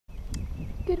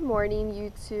Good morning,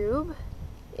 YouTube.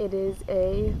 It is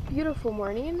a beautiful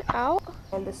morning out,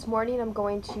 and this morning I'm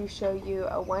going to show you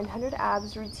a 100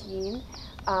 abs routine.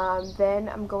 Then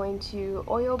I'm going to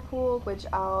oil pool, which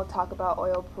I'll talk about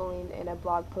oil pooling in a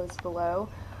blog post below.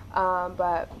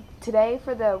 But today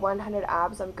for the 100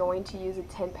 abs, I'm going to use a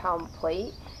 10-pound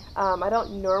plate. I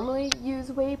don't normally use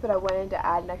weight, but I wanted to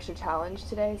add an extra challenge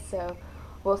today, so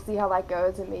we'll see how that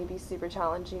goes. It may be super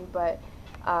challenging, but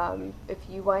if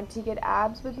you want to get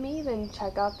abs with me, then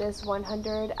check out this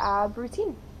 100 ab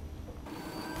routine.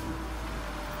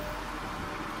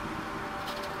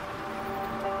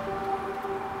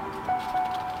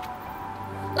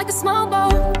 Like a small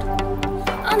boat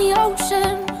on the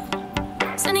ocean,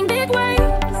 sending big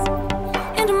waves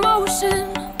into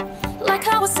motion. Like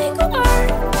how a single word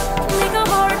can make a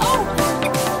heart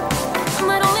open. I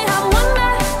might only have one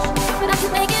match, but I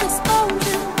can make an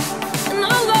explosion. And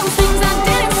all those things I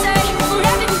didn't say were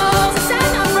wrecking balls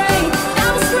inside my brain. I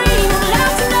will scream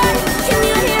loud tonight. Can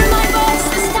you hear my voice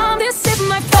this time? This is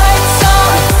my fight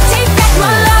song. Take back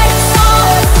my life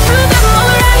song. Prove that I'm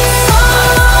alright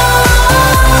song.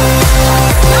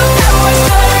 No power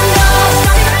turned off.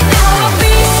 Starting right now, I'll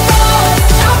be strong.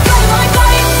 I'll play my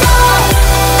fight song.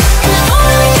 And I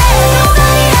only care if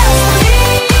nobody else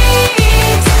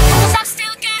believes. 'Cause I've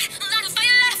still got a lot of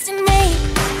fire left in me.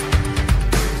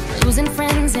 Losing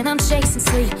friends and I'm chasing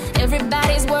sleep.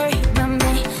 Everybody's worried about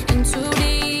me. In too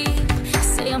deep,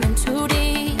 say I'm in too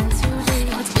deep.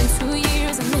 It's been 2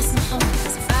 years, I'm missing home.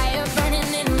 There's a fire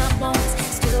burning in my bones.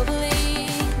 Still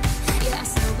believe, yeah, I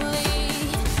still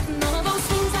believe. And all of those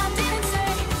things I didn't say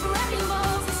were wrecking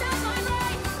balls inside my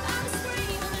brain. I'm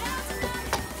screaming loud tonight.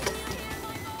 Can you hear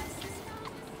my voice?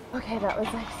 Okay, that was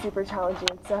like super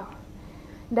challenging. So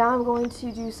now I'm going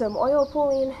to do some oil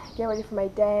pulling, get ready for my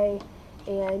day,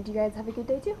 and you guys have a good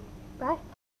day too. Bye.